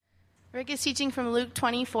Rick is teaching from Luke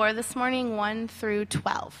 24 this morning, 1 through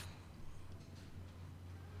 12.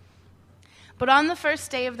 But on the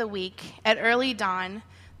first day of the week, at early dawn,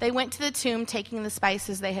 they went to the tomb taking the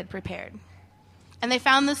spices they had prepared. And they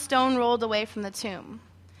found the stone rolled away from the tomb.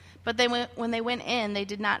 But when they went in, they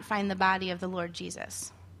did not find the body of the Lord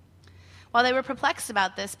Jesus. While they were perplexed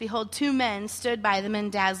about this, behold, two men stood by them in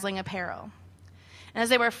dazzling apparel. And as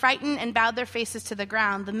they were frightened and bowed their faces to the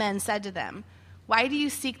ground, the men said to them, "Why do you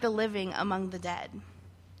seek the living among the dead?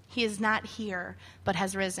 He is not here, but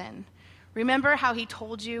has risen. Remember how he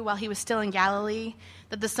told you while he was still in Galilee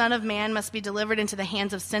that the Son of Man must be delivered into the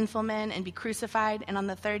hands of sinful men and be crucified and on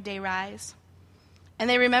the third day rise?" And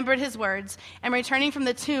they remembered his words, and returning from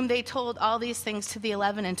the tomb, they told all these things to the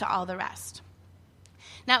 11 and to all the rest.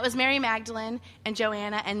 Now it was Mary Magdalene and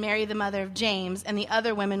Joanna and Mary the mother of James and the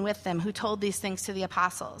other women with them who told these things to the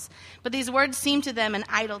apostles. But these words seemed to them an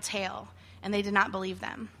idle tale, and they did not believe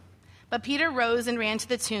them. But Peter rose and ran to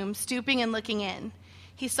the tomb, stooping and looking in.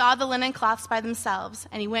 He saw the linen cloths by themselves,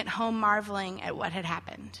 and he went home marveling at what had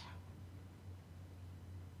happened.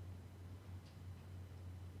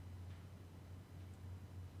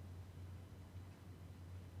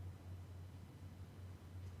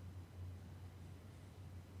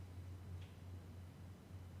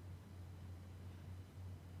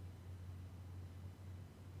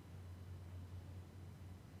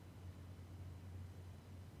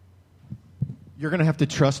 You're going to have to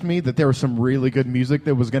trust me that there was some really good music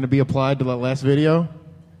that was going to be applied to that last video.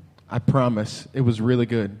 I promise. It was really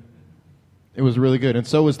good. It was really good. And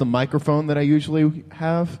so is the microphone that I usually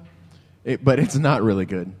have. But it's not really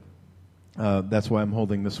good. That's why I'm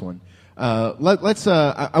holding this one. Do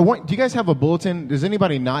you guys have a bulletin? Does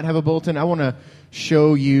anybody not have a bulletin? I want to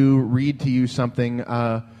read to you something.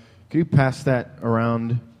 Could you pass that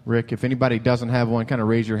around, Rick? If anybody doesn't have one, kind of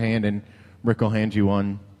raise your hand and Rick will hand you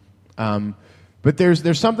one. But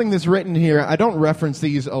there's something that's written here. I don't reference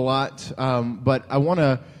these a lot, but I want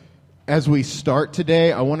to, as we start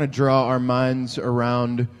today, I want to draw our minds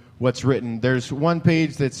around what's written. There's one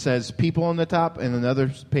page that says people on the top and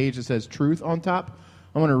another page that says truth on top.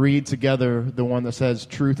 I want to read together the one that says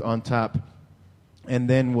truth on top, and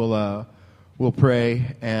then we'll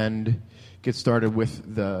pray and get started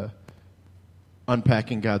with the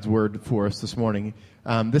unpacking God's word for us this morning.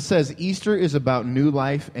 This says, Easter is about new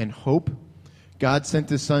life and hope. God sent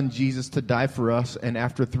his son Jesus to die for us and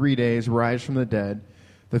after 3 days rise from the dead.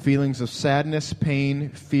 The feelings of sadness, pain,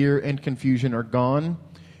 fear, and confusion are gone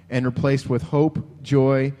and replaced with hope,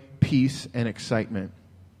 joy, peace, and excitement.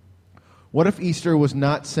 What if Easter was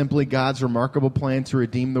not simply God's remarkable plan to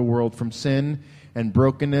redeem the world from sin and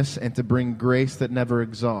brokenness and to bring grace that never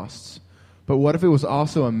exhausts? But what if it was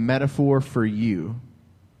also a metaphor for you?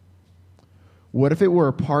 What if it were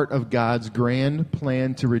a part of God's grand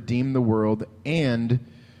plan to redeem the world and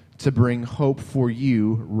to bring hope for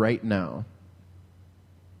you right now?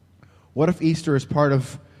 What if Easter is part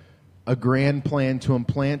of a grand plan to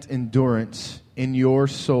implant endurance in your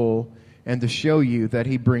soul and to show you that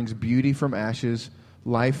he brings beauty from ashes,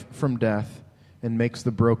 life from death, and makes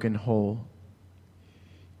the broken whole?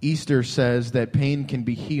 Easter says that pain can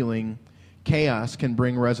be healing, chaos can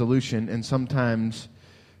bring resolution, and sometimes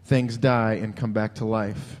things die and come back to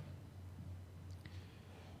life.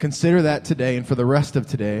 Consider that today and for the rest of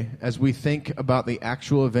today as we think about the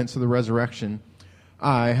actual events of the resurrection.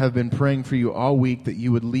 I have been praying for you all week that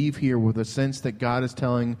you would leave here with a sense that God is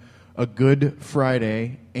telling a Good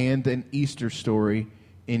Friday and an Easter story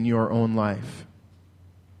in your own life.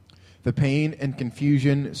 The pain and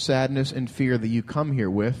confusion, sadness and fear that you come here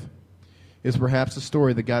with is perhaps a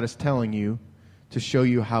story that God is telling you to show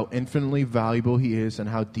you how infinitely valuable he is and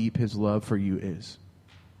how deep his love for you is.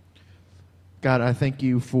 God, I thank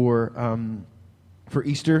you for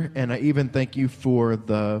Easter, and I even thank you for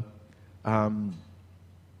the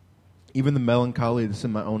even the melancholy that's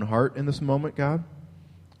in my own heart in this moment, God.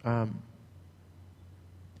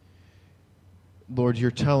 Lord,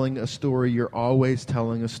 you're telling a story. You're always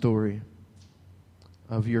telling a story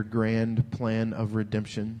of your grand plan of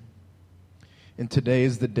redemption. And today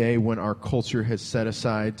is the day when our culture has set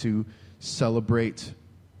aside to celebrate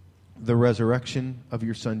the resurrection of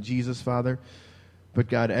your son Jesus, Father. But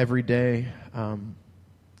God, every day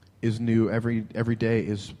is new. Every day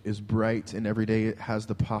is bright, and every day it has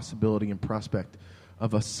the possibility and prospect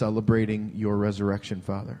of us celebrating your resurrection,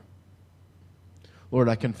 Father. Lord,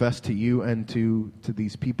 I confess to you and to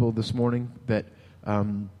these people this morning that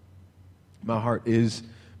my heart is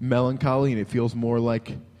melancholy, and it feels more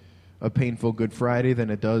like a painful Good Friday than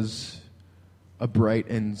it does a bright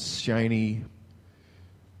and shiny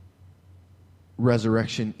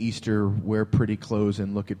resurrection, Easter, wear pretty clothes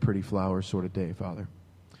and look at pretty flowers sort of day, Father.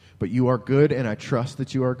 But you are good, and I trust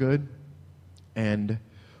that you are good. And,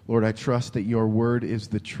 Lord, I trust that your word is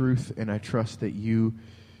the truth, and I trust that you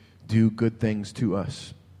do good things to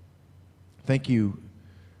us. Thank you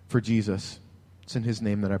for Jesus. It's in his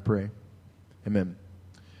name that I pray. Amen.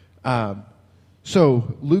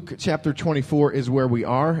 So Luke chapter 24 is where we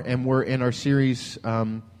are, and we're in our series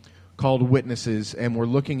called Witnesses, and we're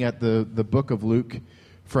looking at the book of Luke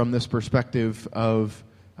from this perspective of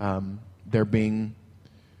there being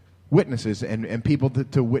witnesses and people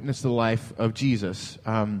to witness the life of Jesus.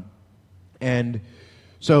 And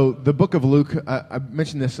so the book of Luke, I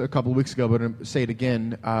mentioned this a couple of weeks ago, but I'll say it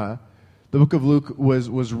again. The book of Luke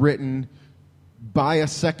was written by a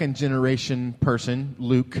second-generation person,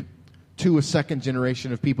 Luke, to a second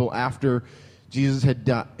generation of people after Jesus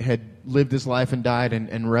had lived his life and died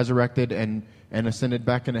and resurrected and ascended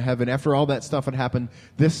back into heaven. After all that stuff had happened,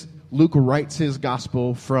 Luke writes his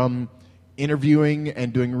gospel from interviewing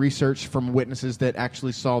and doing research from witnesses that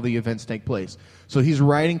actually saw the events take place. So he's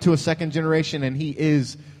writing to a second generation, and he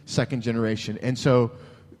is second generation. And so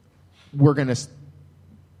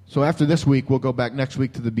So after this week, we'll go back next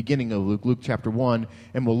week to the beginning of Luke chapter 1,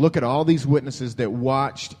 and we'll look at all these witnesses that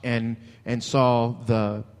watched and saw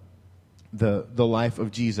the life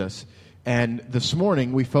of Jesus. And this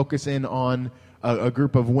morning, we focus in on a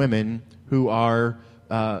group of women who are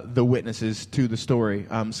the witnesses to the story.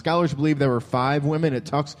 Scholars believe there were 5 women.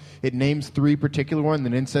 It names 3 particular ones,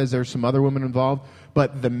 and then says there's some other women involved.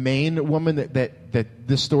 But the main woman that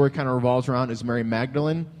this story kind of revolves around is Mary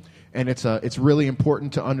Magdalene. And it's really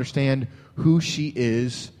important to understand who she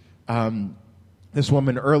is. This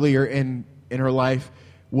woman earlier in her life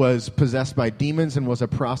was possessed by demons and was a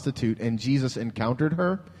prostitute, and Jesus encountered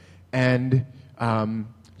her and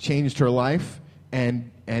changed her life, and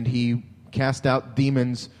he cast out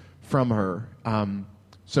demons from her.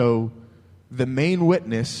 So the main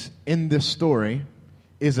witness in this story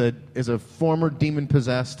is a former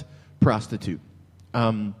demon-possessed prostitute,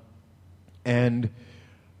 and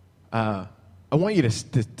I want you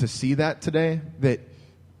to see that today, that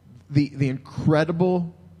the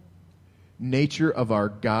incredible nature of our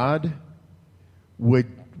God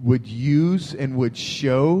would use and would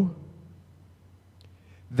show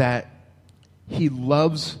that he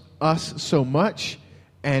loves us so much,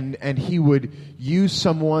 and he would use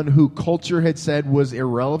someone who culture had said was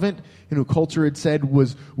irrelevant and who culture had said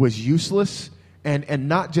was useless, and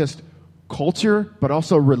not just culture, but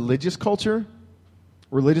also religious culture.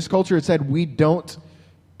 Religious culture had said, we don't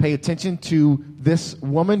pay attention to this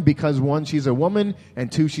woman because 1, she's a woman,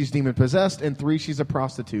 and 2, she's demon-possessed, and 3, she's a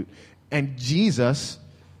prostitute. And Jesus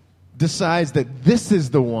decides that this is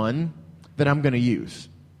the one that I'm going to use.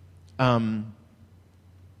 And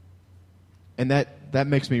that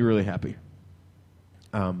makes me really happy.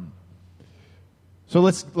 So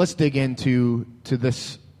let's dig into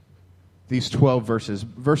these 12 verses.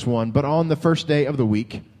 Verse 1, but on the first day of the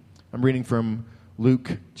week, I'm reading from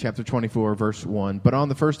Luke chapter 24, verse 1. But on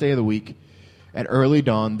the first day of the week, at early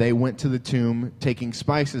dawn, they went to the tomb, taking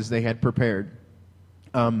spices they had prepared.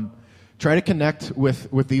 Try to connect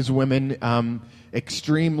with these women.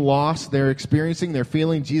 Extreme loss they're experiencing. They're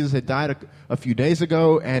feeling Jesus had died a few days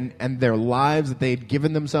ago, and their lives that they had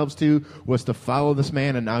given themselves to was to follow this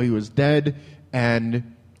man, and now he was dead,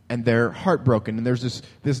 and they're heartbroken. And there's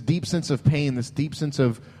this deep sense of pain, this deep sense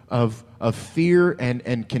of fear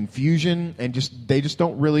and confusion, and they just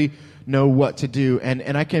don't really know what to do. And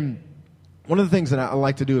one of the things that I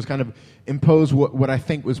like to do is kind of impose what I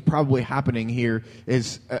think was probably happening here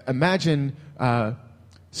is imagine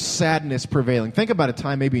sadness prevailing. Think about a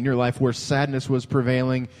time maybe in your life where sadness was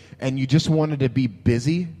prevailing and you just wanted to be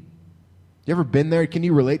busy. You ever been there? Can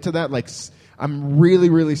you relate to that? Like, I'm really,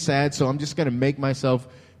 really sad, so I'm just going to make myself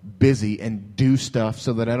busy and do stuff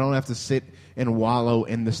so that I don't have to sit and wallow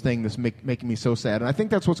in this thing that's making me so sad. And I think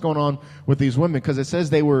that's what's going on with these women, because it says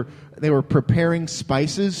they were preparing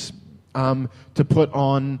spices to put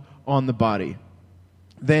on the body.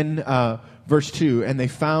 Then verse 2, and they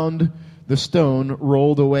found the stone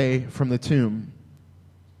rolled away from the tomb.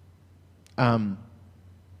 But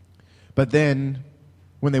then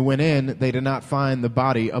when they went in, they did not find the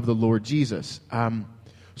body of the Lord Jesus.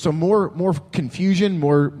 So more confusion,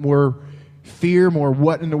 more fear, more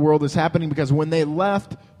what in the world is happening, because when they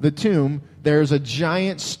left the tomb, there's a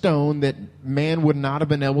giant stone that man would not have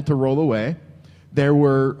been able to roll away. There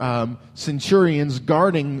were centurions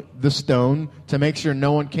guarding the stone to make sure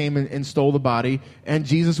no one came and stole the body, and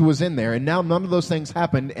Jesus was in there. And now none of those things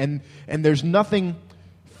happened, and there's nothing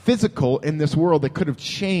physical in this world that could have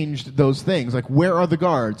changed those things. Like, where are the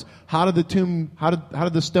guards? How did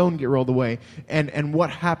the stone get rolled away? And what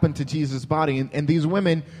happened to Jesus' body? And these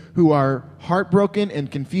women who are heartbroken and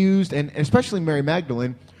confused, and especially Mary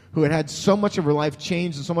Magdalene, who had so much of her life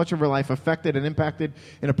changed and so much of her life affected and impacted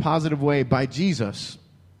in a positive way by Jesus.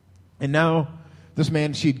 And now this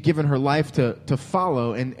man she'd given her life to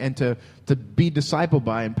follow and to be discipled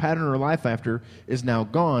by and pattern her life after is now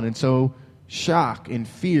gone. And so shock and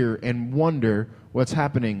fear and wonder what's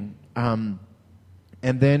happening. And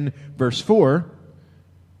then verse 4,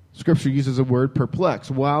 Scripture uses the word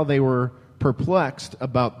perplexed. While they were perplexed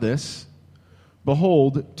about this,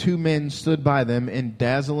 behold, two men stood by them in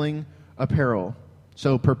dazzling apparel.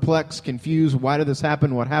 So perplexed, confused, why did this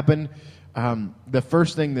happen? What happened? The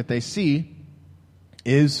first thing that they see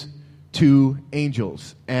is two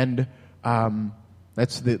angels. And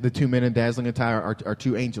that's the two men in dazzling attire are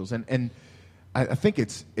two angels. And I think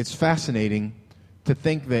it's fascinating to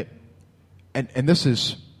think that, and this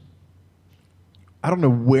is, I don't know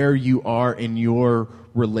where you are in your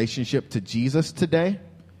relationship to Jesus today,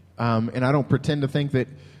 and I don't pretend to think that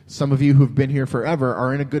some of you who've been here forever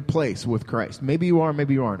are in a good place with Christ. Maybe you are,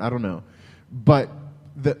 maybe you aren't, I don't know. But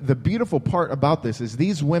the beautiful part about this is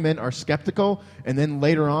these women are skeptical, and then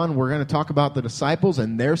later on we're going to talk about the disciples,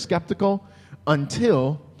 and they're skeptical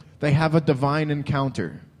until they have a divine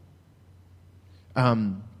encounter.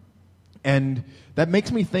 And that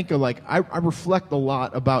makes me think of, like, I reflect a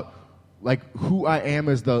lot about, like, who I am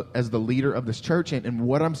as the leader of this church and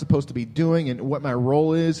what I'm supposed to be doing and what my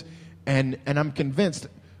role is. And I'm convinced,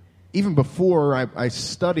 even before I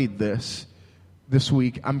studied this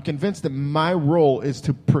week, I'm convinced that my role is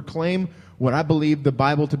to proclaim what I believe the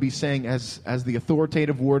Bible to be saying as the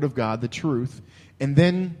authoritative word of God, the truth. And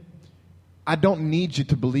then I don't need you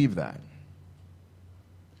to believe that.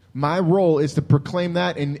 My role is to proclaim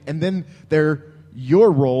that, and then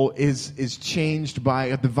your role is changed by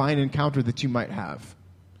a divine encounter that you might have.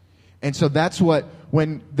 And so that's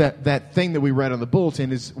when that thing that we read on the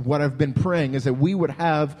bulletin is what I've been praying, is that we would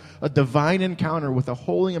have a divine encounter with a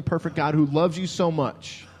holy and perfect God who loves you so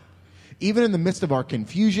much. Even in the midst of our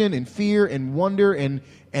confusion and fear and wonder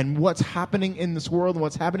and what's happening in this world and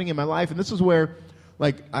what's happening in my life. And this is where,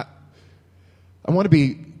 like, I want to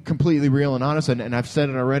be completely real and honest, and I've said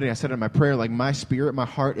it already. I said it in my prayer, like, my spirit, my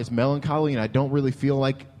heart is melancholy, and I don't really feel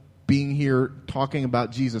like being here talking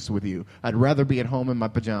about Jesus with you. I'd rather be at home in my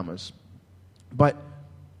pajamas. But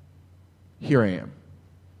here I am.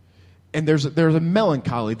 And there's a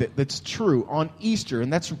melancholy that's true on Easter,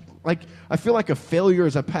 and that's, like, I feel like a failure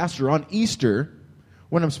as a pastor on Easter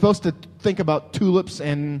when I'm supposed to think about tulips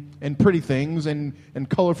and pretty things and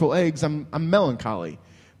colorful eggs. I'm melancholy.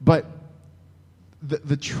 But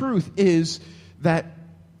the truth is that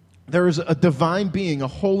there is a divine being, a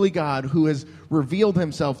holy God, who has revealed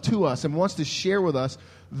himself to us and wants to share with us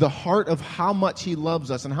the heart of how much he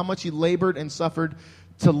loves us and how much he labored and suffered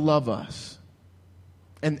to love us.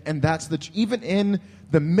 And that's even in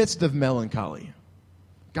the midst of melancholy,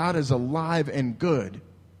 God is alive and good.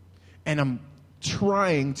 And I'm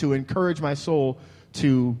trying to encourage my soul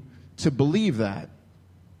to believe that.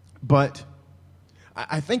 But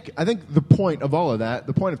I think the point of all of that,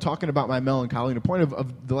 the point of talking about my melancholy, the point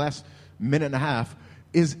of the last minute and a half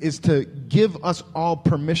is to give us all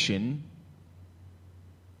permission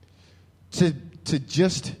to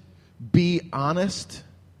just be honest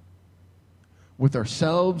with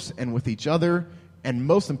ourselves and with each other, and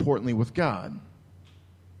most importantly with God.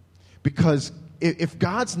 Because if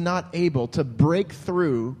God's not able to break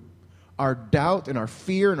through our doubt and our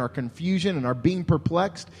fear and our confusion and our being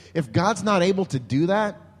perplexed, if God's not able to do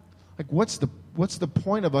that, like, what's the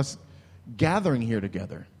point of us gathering here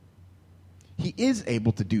together? He is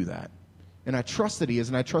able to do that. And I trust that he is,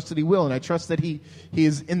 and I trust that he will, and I trust that he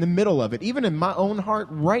is in the middle of it. Even in my own heart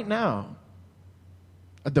right now,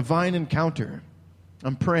 a divine encounter.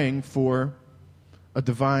 I'm praying for a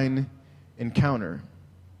divine encounter.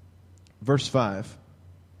 Verse 5.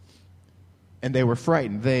 And they were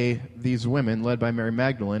frightened. These women, led by Mary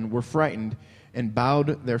Magdalene, were frightened and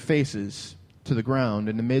bowed their faces to the ground.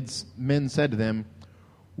 And the men said to them,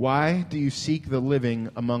 "Why do you seek the living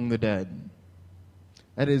among the dead?"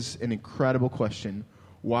 That is an incredible question.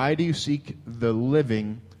 Why do you seek the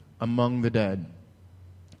living among the dead?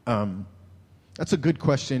 That's a good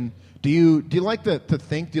question. Do you like to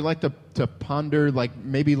think? Do you like to ponder, like,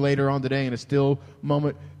 maybe later on today in a still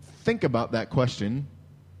moment? Think about that question.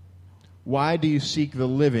 Why do you seek the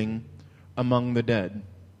living among the dead?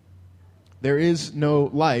 There is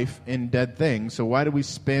no life in dead things, so why do we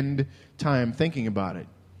spend time thinking about it?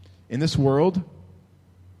 In this world,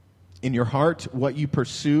 In your heart, what you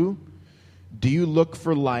pursue, do you look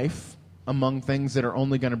for life among things that are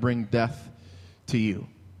only going to bring death to you?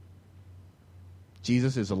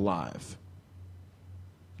 Jesus is alive.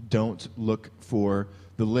 Don't look for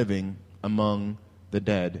the living among the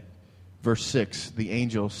dead. Verse 6, the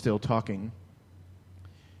angel still talking.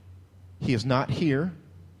 He is not here,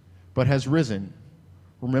 but has risen.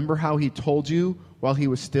 Remember how he told you while he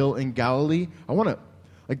was still in Galilee? I want to,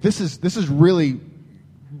 this is really,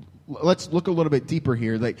 let's look a little bit deeper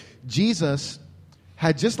here. Like, Jesus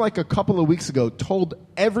had just like a couple of weeks ago told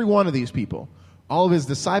every one of these people, all of his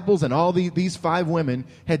disciples and all these 5 women,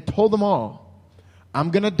 had told them all,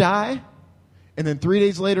 I'm going to die, and then 3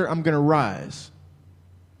 days later, I'm going to rise.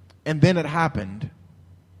 And then it happened.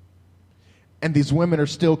 And these women are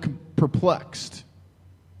still perplexed.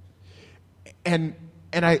 And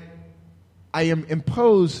I am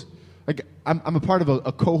imposed, like I'm a part of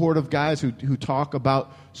a cohort of guys who talk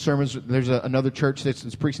about sermons. There's another church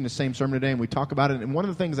that's preaching the same sermon today, and we talk about it. And one of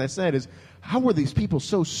the things I said is, how were these people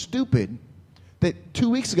so stupid that 2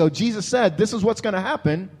 weeks ago Jesus said, this is what's going to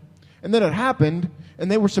happen, and then it happened,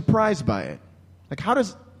 and they were surprised by it?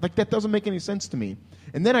 That doesn't make any sense to me.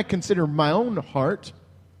 And then I consider my own heart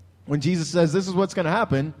when Jesus says, this is what's going to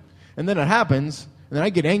happen, and then it happens, and then I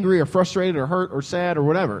get angry or frustrated or hurt or sad or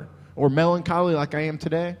whatever, or melancholy like I am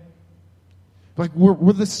today. Like,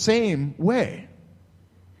 we're the same way.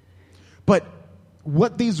 But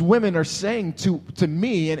what these women are saying to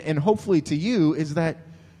me and hopefully to you is that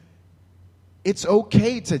it's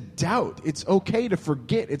okay to doubt. It's okay to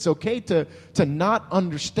forget. It's okay to not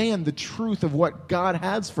understand the truth of what God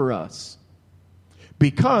has for us.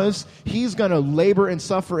 Because he's going to labor and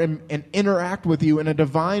suffer and interact with you in a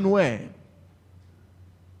divine way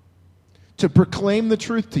to proclaim the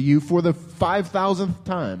truth to you for the 5,000th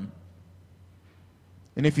time.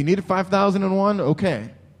 And if you need a 5,001, okay,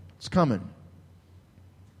 it's coming.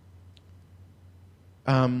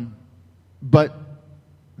 But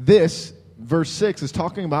this, verse 6, is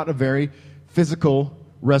talking about a very physical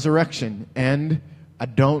resurrection. And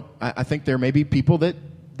I think there may be people that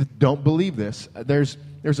don't believe this. There's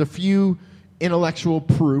a few intellectual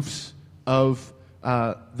proofs of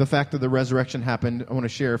the fact that the resurrection happened. I want to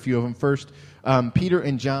share a few of them. First, Peter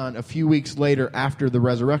and John, a few weeks later after the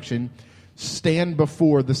resurrection, stand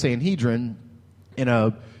before the Sanhedrin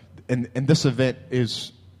and this event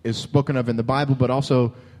is spoken of in the Bible, but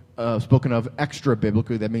also spoken of extra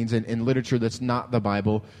biblically. That means in literature that's not the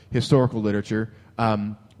Bible, historical literature,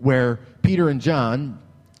 where Peter and John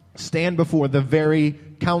stand before the very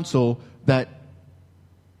council that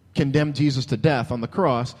condemned Jesus to death on the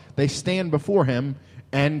cross. They stand before him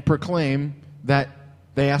and proclaim that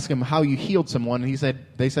they ask him how you healed someone. And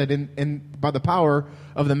they said, by the power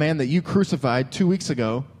of the man that you crucified 2 weeks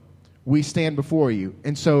ago, we stand before you.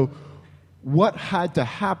 And so what had to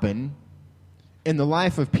happen in the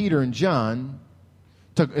life of Peter and John,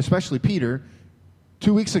 especially Peter?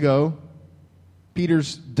 2 weeks ago,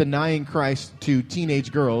 Peter's denying Christ to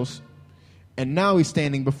teenage girls, and now he's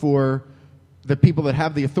standing before the people that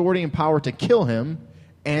have the authority and power to kill him,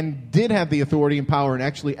 and did have the authority and power and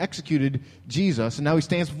actually executed Jesus, and now he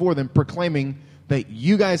stands before them proclaiming that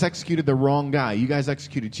you guys executed the wrong guy. You guys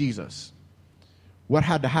executed Jesus. What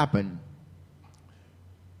had to happen?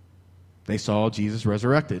 They saw Jesus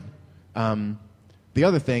resurrected. The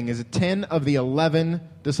other thing is that 10 of the 11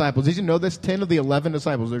 disciples, did you know this? 10 of the 11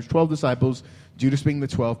 disciples, there's 12 disciples, Judas being the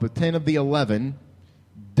 12th, but 10 of the 11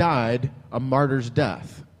 died a martyr's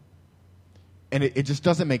death. And it just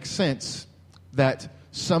doesn't make sense that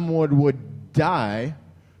someone would die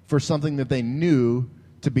for something that they knew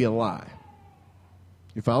to be a lie.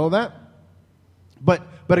 You follow that? But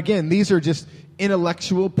again, these are just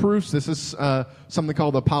intellectual proofs. This is something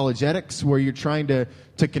called apologetics, where you're trying to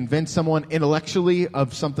convince someone intellectually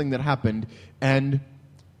of something that happened. And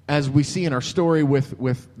as we see in our story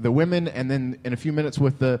with the women, and then in a few minutes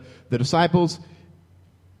with the disciples,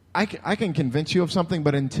 I can convince you of something,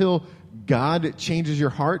 but until God changes your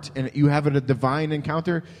heart and you have a divine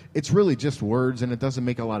encounter, it's really just words, and it doesn't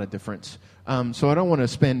make a lot of difference. So I don't want to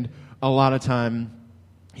spend a lot of time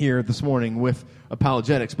here this morning with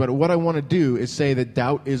apologetics, but what I want to do is say that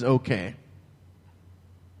doubt is okay.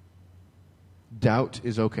 Doubt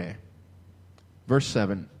is okay. Verse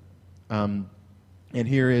 7. And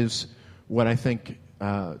here is what I think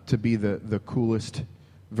to be the coolest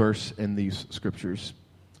verse in these scriptures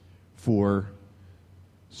for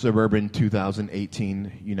suburban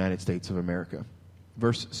 2018 United States of America.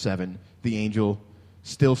 Verse 7, the angel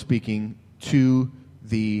still speaking to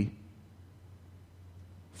the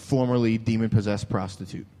formerly demon-possessed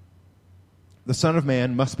prostitute. The Son of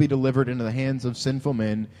Man must be delivered into the hands of sinful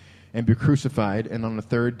men and be crucified, and on the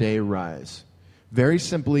third day rise. Very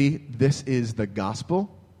simply, this is the gospel.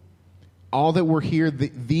 All that we're here,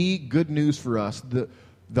 the good news for us,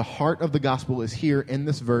 the heart of the gospel is here in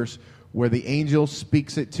this verse where the angel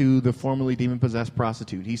speaks it to the formerly demon-possessed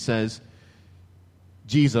prostitute. He says,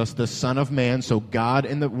 Jesus, the Son of Man. So God,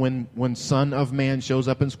 when Son of Man shows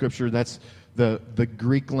up in Scripture, that's the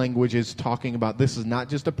Greek language is talking about this is not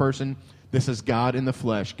just a person, this is God in the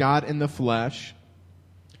flesh. God in the flesh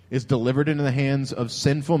is delivered into the hands of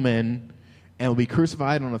sinful men and will be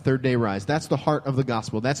crucified on the third day rise. That's the heart of the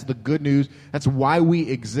gospel. That's the good news. That's why we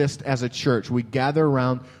exist as a church. We gather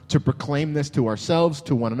around to proclaim this to ourselves,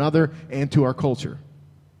 to one another, and to our culture.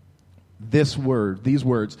 These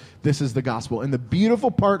words, this is the gospel. And the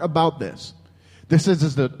beautiful part about this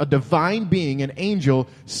is a divine being, an angel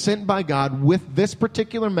sent by God with this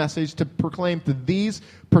particular message to proclaim to these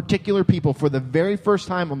particular people for the very first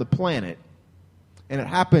time on the planet. And it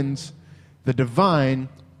happens, the divine,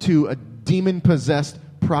 to a demon-possessed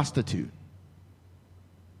prostitute.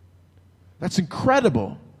 That's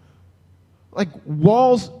incredible. Like,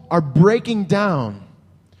 walls are breaking down.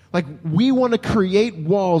 Like, we want to create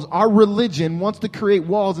walls. Our religion wants to create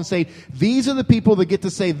walls and say, these are the people that get to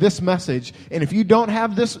say this message. And if you don't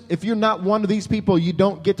have this, if you're not one of these people, you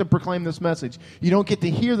don't get to proclaim this message. You don't get to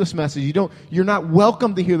hear this message. You're not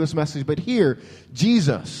welcome to hear this message. But here,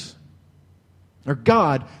 Jesus, or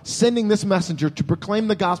God, sending this messenger to proclaim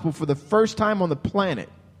the gospel for the first time on the planet,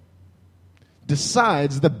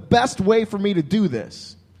 decides the best way for me to do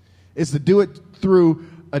this is to do it through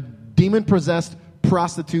a demon-possessed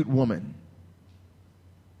prostitute woman.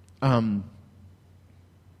 I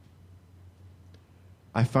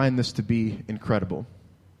find this to be incredible.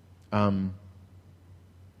 And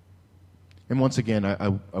once again,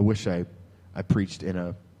 I wish I preached in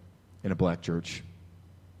a black church.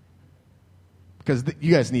 Because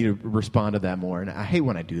you guys need to respond to that more. And I hate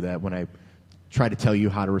when I do that, when I try to tell you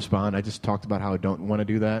how to respond. I just talked about how I don't want to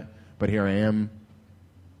do that. But here I am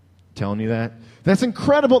telling you that. That's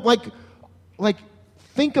incredible. Like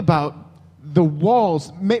think about the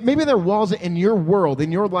walls. Maybe there are walls in your world,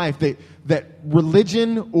 in your life, that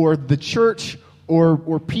religion or the church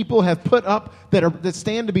or people have put up that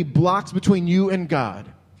stand to be blocks between you and God.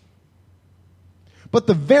 But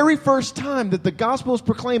the very first time that the gospel is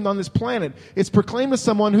proclaimed on this planet, it's proclaimed to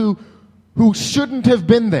someone who shouldn't have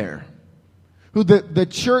been there. Who the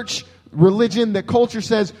church, religion, the culture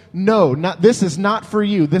says, no, this is not for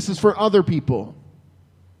you. This is for other people.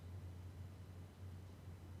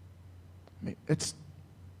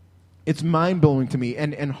 It's mind-blowing to me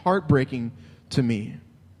and heartbreaking to me.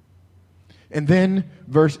 And then,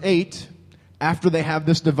 verse 8, after they have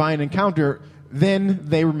this divine encounter, then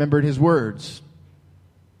they remembered his words.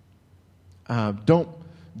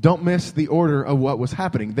 Don't miss the order of what was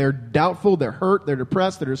happening. They're doubtful, they're hurt, they're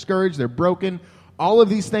depressed, they're discouraged, they're broken. All of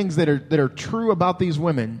these things that are true about these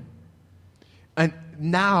women. And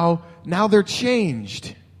now they're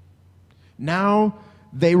changed. Now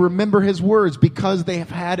they remember his words because they have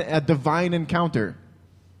had a divine encounter.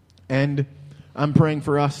 And I'm praying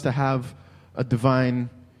for us to have a divine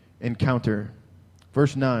encounter.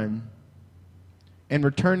 Verse 9. And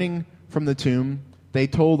returning from the tomb, they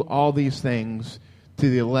told all these things to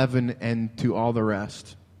the 11 and to all the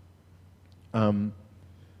rest.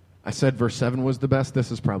 I said verse 7 was the best.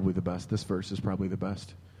 This is probably the best. This verse is probably the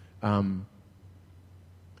best.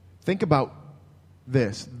 Think about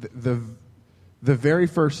this. The very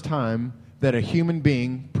first time that a human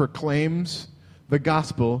being proclaims the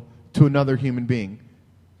gospel to another human being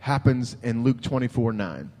happens in Luke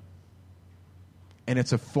 24:9. And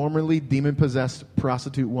it's a formerly demon-possessed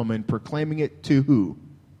prostitute woman proclaiming it to who?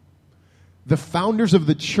 The founders of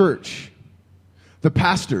the church. The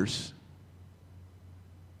pastors.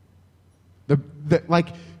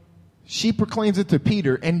 She proclaims it to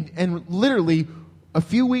Peter. And literally, a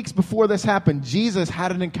few weeks before this happened, Jesus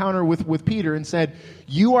had an encounter with Peter and said,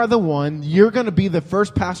 you are the one, you're going to be the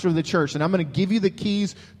first pastor of the church, and I'm going to give you the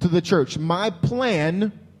keys to the church. My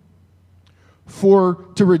plan to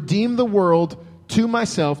redeem the world to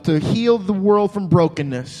myself, to heal the world from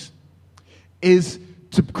brokenness, is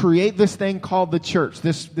to create this thing called the church,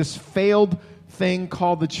 this failed thing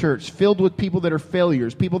called the church, filled with people that are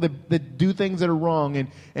failures, people that do things that are wrong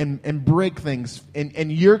and break things,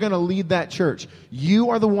 and you're going to lead that church. You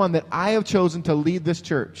are the one that I have chosen to lead this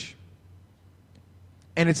church.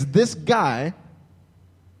 And it's this guy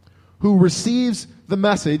who receives the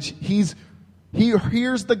message. He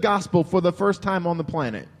hears the gospel for the first time on the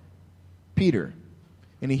planet, Peter.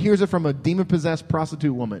 And he hears it from a demon-possessed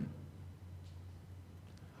prostitute woman.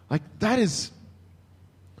 Like, that is...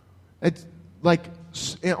 It's like,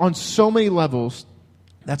 on so many levels,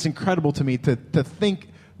 that's incredible to me to think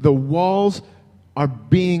the walls are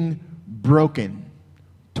being broken,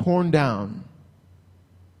 torn down,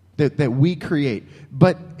 that we create.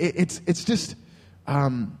 But it's just,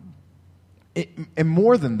 and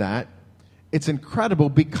more than that, it's incredible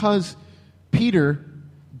because Peter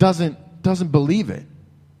doesn't believe it.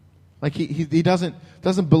 Like he doesn't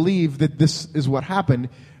believe that this is what happened.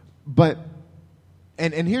 But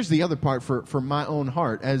and here's the other part for my own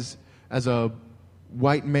heart as a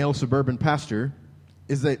white male suburban pastor,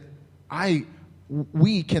 is that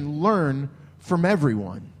we can learn from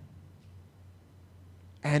everyone.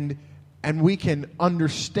 And we can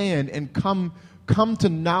understand and come to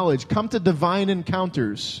knowledge, come to divine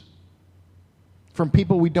encounters from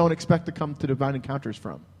people we don't expect to come to divine encounters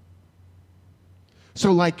from.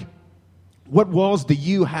 So, like, what walls do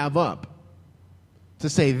you have up to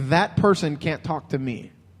say that person can't talk to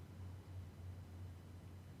me?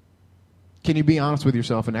 Can you be honest with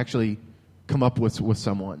yourself and actually come up with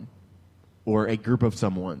someone or a group of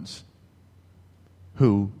someones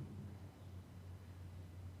who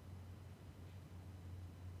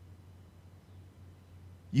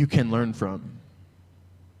you can learn from?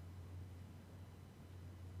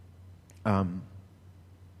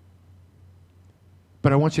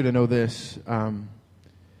 But I want you to know this,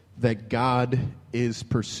 that God is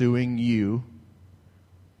pursuing you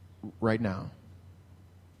right now.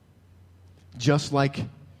 Just like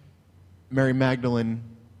Mary Magdalene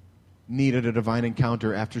needed a divine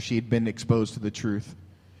encounter after she had been exposed to the truth,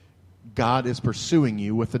 God is pursuing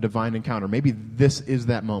you with a divine encounter. Maybe this is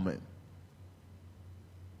that moment.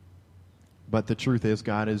 But the truth is,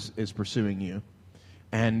 God is pursuing you.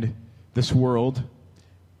 And this world,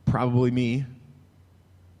 probably me,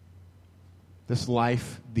 this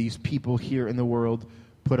life, these people here in the world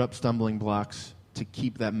put up stumbling blocks to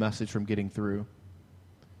keep that message from getting through.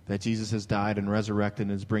 That Jesus has died and resurrected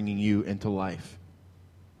and is bringing you into life.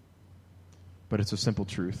 But it's a simple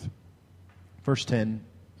truth. Verse 10.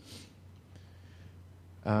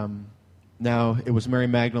 Now it was Mary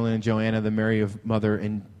Magdalene and Joanna, the Mary of mother,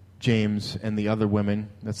 and James and the other women.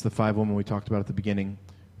 That's the 5 women we talked about at the beginning.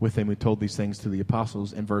 With them who told these things to the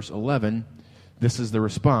apostles. In verse 11, this is the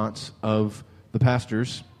response of the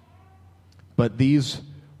pastors. But these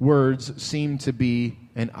words seem to be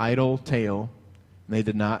an idle tale, and they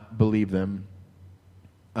did not believe them.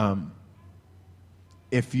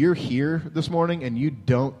 If you're here this morning and you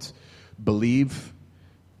don't believe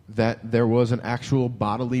that there was an actual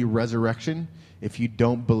bodily resurrection, if you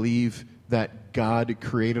don't believe that God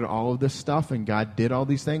created all of this stuff and God did all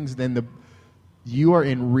these things, then you are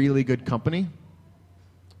in really good company,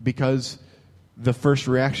 because the first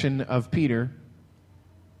reaction of Peter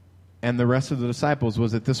and the rest of the disciples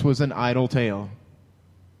was that this was an idle tale.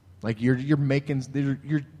 Like you're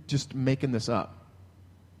just making this up.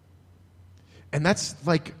 And that's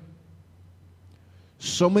like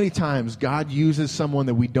so many times God uses someone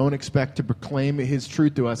that we don't expect to proclaim his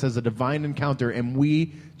truth to us as a divine encounter, and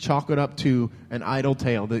we chalk it up to an idle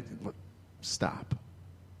tale. Stop.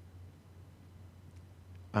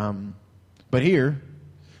 But here,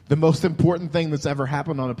 the most important thing that's ever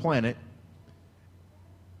happened on the planet,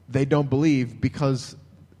 they don't believe because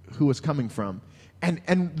who it's coming from.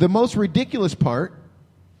 And the most ridiculous part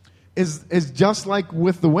is just like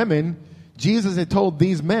with the women, Jesus had told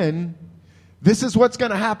these men, this is what's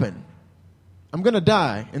going to happen. I'm going to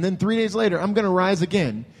die, and then 3 days later, I'm going to rise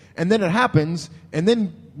again. And then it happens, and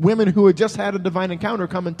then women who had just had a divine encounter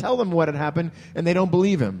come and tell them what had happened, and they don't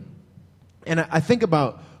believe him. And I think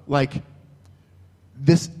about, like,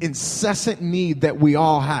 this incessant need that we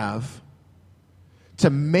all have to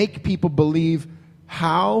make people believe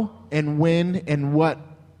how and when and what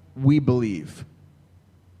we believe.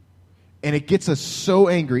 And it gets us so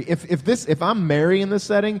angry. If I'm Mary in this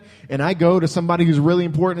setting and I go to somebody who's really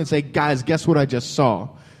important and say, guys, guess what I just saw?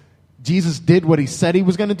 Jesus did what he said he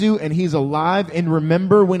was going to do, and he's alive. And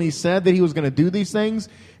remember when he said that he was going to do these things,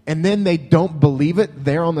 and then they don't believe it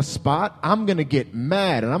there on the spot? I'm going to get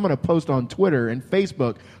mad, and I'm going to post on Twitter and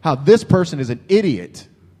Facebook how this person is an idiot.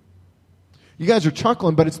 You guys are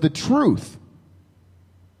chuckling, but it's the truth.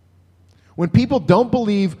 When people don't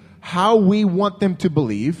believe how we want them to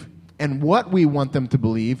believe, and what we want them to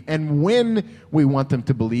believe, and when we want them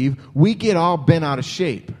to believe, we get all bent out of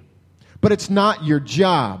shape. But it's not your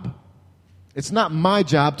job. It's not my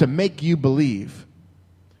job to make you believe.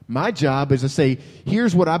 My job is to say,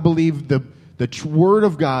 here's what I believe the Word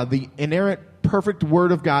of God, the inerrant, perfect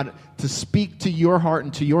Word of God, to speak to your heart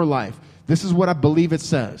and to your life. This is what I believe it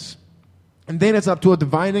says. And then it's up to a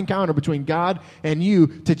divine encounter between God and you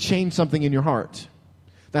to change something in your heart.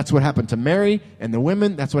 That's what happened to Mary and the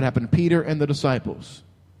women. That's what happened to Peter and the disciples.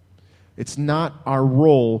 It's not our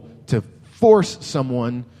role to force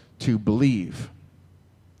someone to believe.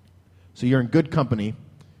 So you're in good company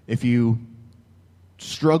if you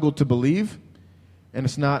struggle to believe, and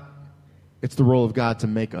it's the role of God to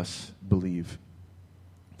make us believe.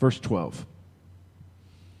 Verse 12.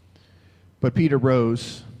 But Peter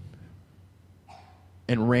rose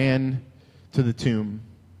and ran to the tomb.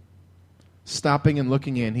 Stopping and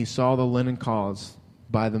looking in, he saw the linen cloths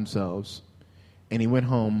by themselves, and he went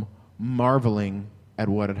home marveling at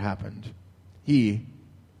what had happened. He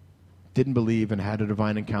didn't believe and had a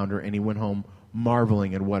divine encounter, and he went home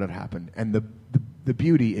marveling at what had happened. And the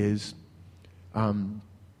beauty is, and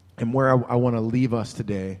where I want to leave us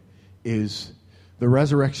today, is the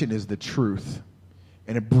resurrection is the truth,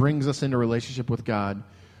 and it brings us into relationship with God.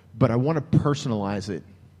 But I want to personalize it.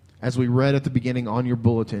 As we read at the beginning on your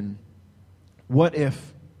bulletin, what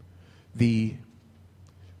if the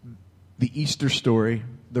Easter story,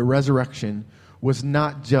 the resurrection, was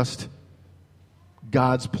not just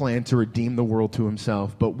God's plan to redeem the world to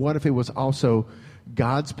himself, but what if it was also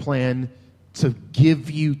God's plan to give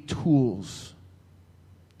you tools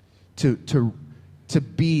to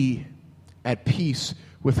be at peace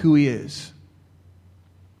with who he is?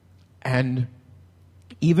 And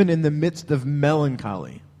even in the midst of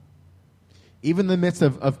melancholy, even in the midst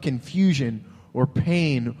of confusion or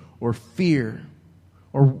pain or fear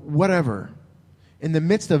or whatever, in the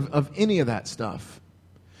midst of any of that stuff,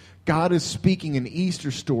 God is speaking an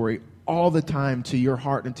Easter story all the time to your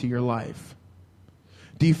heart and to your life.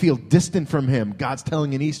 Do you feel distant from him? God's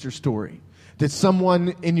telling an Easter story. Did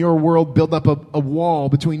someone in your world build up a wall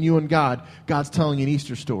between you and God? God's telling an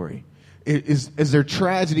Easter story. Is there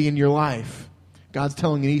tragedy in your life? God's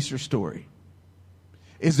telling an Easter story.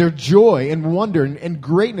 Is there joy and wonder and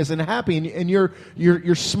greatness and happy and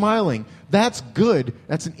you're smiling? That's good.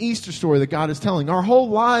 That's an Easter story that God is telling. Our whole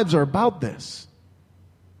lives are about this.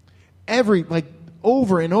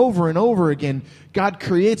 Over and over and over again, God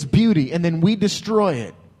creates beauty, and then we destroy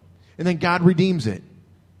it. And then God redeems it.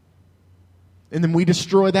 And then we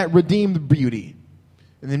destroy that redeemed beauty.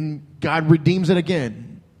 And then God redeems it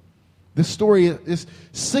again. This story is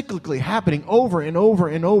cyclically happening over and over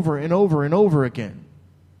and over and over and over again.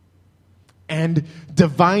 And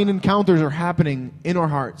divine encounters are happening in our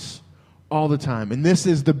hearts all the time. And this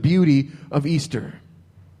is the beauty of Easter.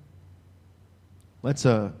 Let's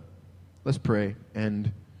pray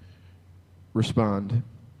and respond.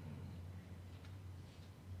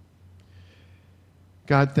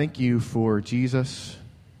 God, thank you for Jesus.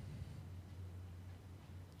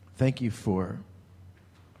 Thank you for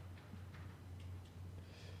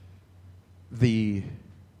the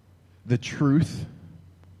truth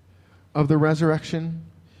of the resurrection,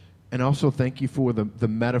 and also thank you for the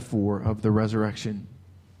metaphor of the resurrection.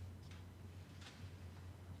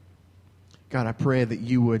 God, I pray that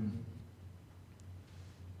you would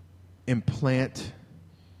implant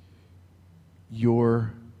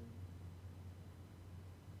your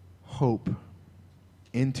hope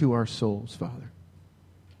into our souls, Father.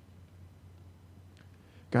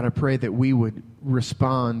 God, I pray that we would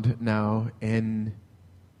respond now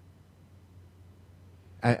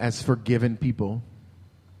as forgiven people.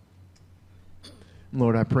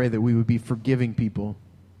 Lord, I pray that we would be forgiving people.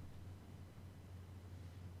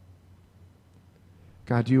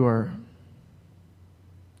 God, you're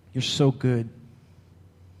so good,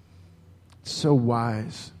 so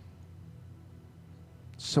wise,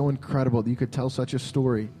 so incredible that you could tell such a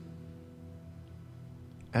story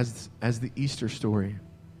as the Easter story,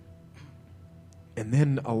 and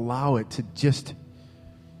then allow it to just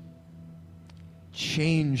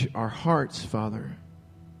change our hearts, Father.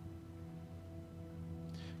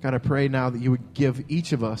 God, I pray now that you would give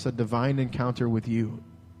each of us a divine encounter with you.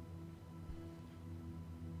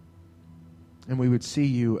 And we would see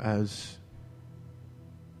you as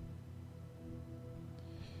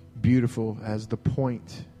beautiful, as the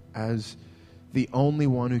point, as the only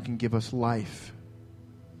one who can give us life.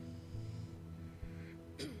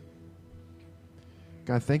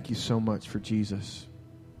 God, thank you so much for Jesus.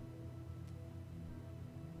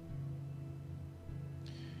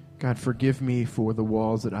 God, forgive me for the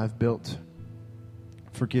walls that I've built.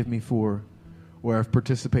 Forgive me for where I've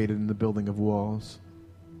participated in the building of walls.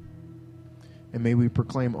 And may we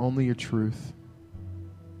proclaim only your truth.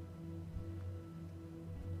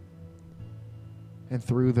 And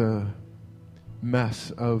through the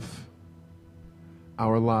mess of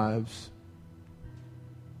our lives,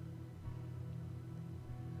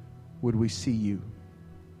 would we see you?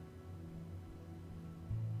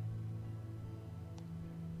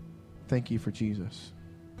 Thank you for Jesus.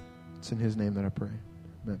 It's in his name that I pray.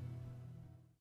 Amen.